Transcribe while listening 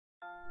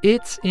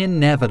It's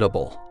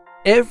inevitable.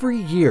 Every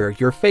year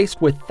you're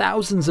faced with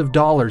thousands of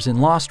dollars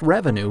in lost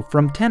revenue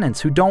from tenants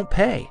who don't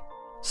pay.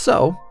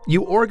 So,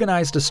 you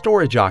organized a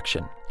storage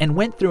auction and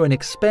went through an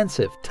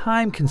expensive,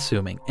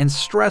 time-consuming, and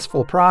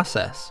stressful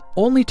process,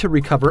 only to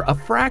recover a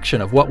fraction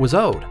of what was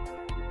owed.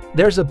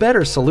 There's a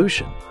better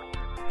solution.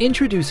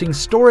 Introducing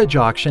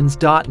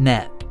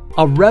StorageAuctions.net,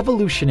 a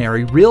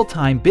revolutionary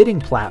real-time bidding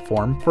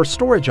platform for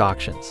storage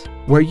auctions,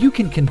 where you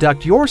can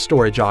conduct your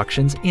storage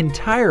auctions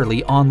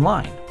entirely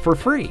online for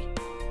free.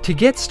 To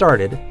get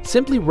started,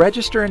 simply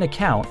register an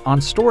account on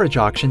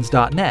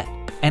StorageAuctions.net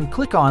and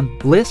click on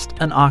List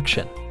an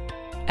Auction.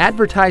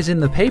 Advertise in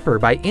the paper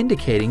by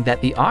indicating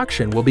that the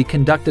auction will be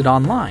conducted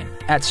online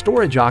at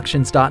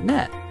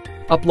StorageAuctions.net.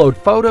 Upload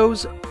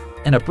photos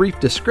and a brief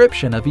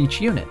description of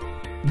each unit.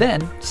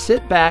 Then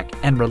sit back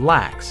and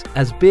relax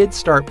as bids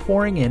start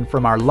pouring in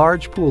from our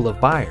large pool of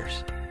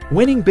buyers.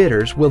 Winning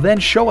bidders will then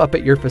show up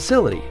at your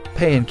facility,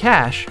 pay in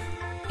cash,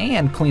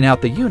 and clean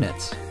out the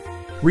units.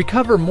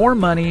 Recover more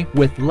money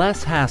with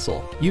less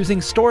hassle using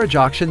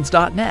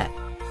StorageAuctions.net.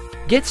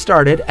 Get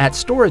started at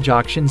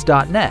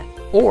StorageAuctions.net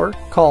or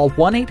call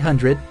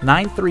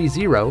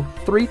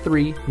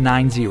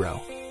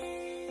 1-800-930-3390.